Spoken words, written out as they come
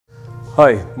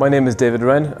Hi, my name is David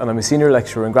Wrenne and I'm a Senior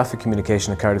Lecturer in Graphic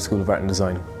Communication at Cardiff School of Art and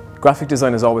Design. Graphic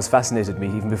design has always fascinated me,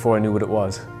 even before I knew what it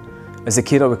was. As a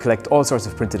kid I would collect all sorts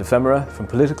of printed ephemera, from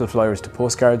political flyers to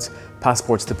postcards,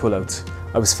 passports to pullouts.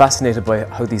 I was fascinated by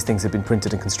how these things had been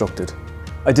printed and constructed.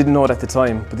 I didn't know it at the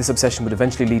time, but this obsession would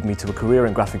eventually lead me to a career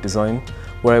in graphic design,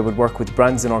 where I would work with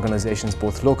brands and organisations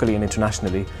both locally and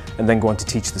internationally, and then go on to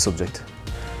teach the subject.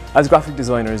 As graphic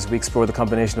designers, we explore the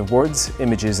combination of words,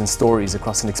 images and stories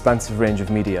across an expansive range of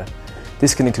media.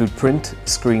 This can include print,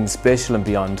 screen, spatial and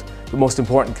beyond, but most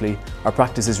importantly, our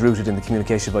practice is rooted in the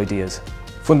communication of ideas.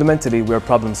 Fundamentally, we are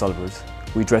problem solvers.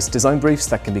 We address design briefs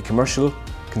that can be commercial,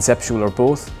 conceptual or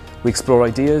both. We explore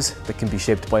ideas that can be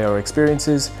shaped by our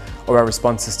experiences or our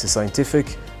responses to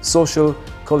scientific, social,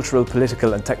 cultural,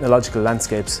 political and technological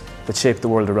landscapes that shape the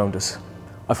world around us.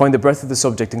 I find the breadth of the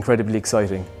subject incredibly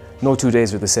exciting. No 2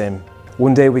 days are the same.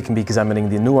 One day we can be examining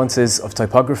the nuances of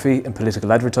typography in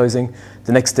political advertising,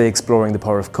 the next day exploring the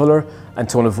power of colour and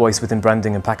tone of voice within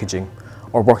branding and packaging,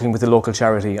 or working with a local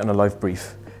charity on a live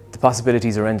brief. The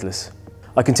possibilities are endless.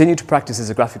 I continue to practice as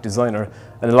a graphic designer,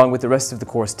 and along with the rest of the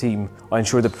course team, I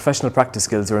ensure that professional practice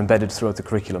skills are embedded throughout the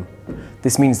curriculum.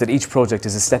 This means that each project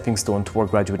is a stepping stone toward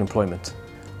graduate employment.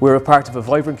 We're a part of a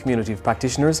vibrant community of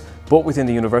practitioners, both within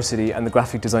the university and the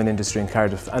graphic design industry in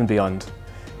Cardiff and beyond.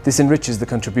 This enriches the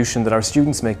contribution that our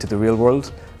students make to the real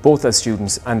world, both as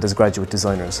students and as graduate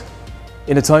designers.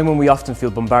 In a time when we often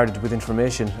feel bombarded with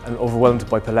information and overwhelmed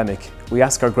by polemic, we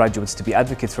ask our graduates to be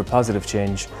advocates for positive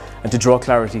change and to draw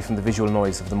clarity from the visual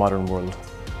noise of the modern world.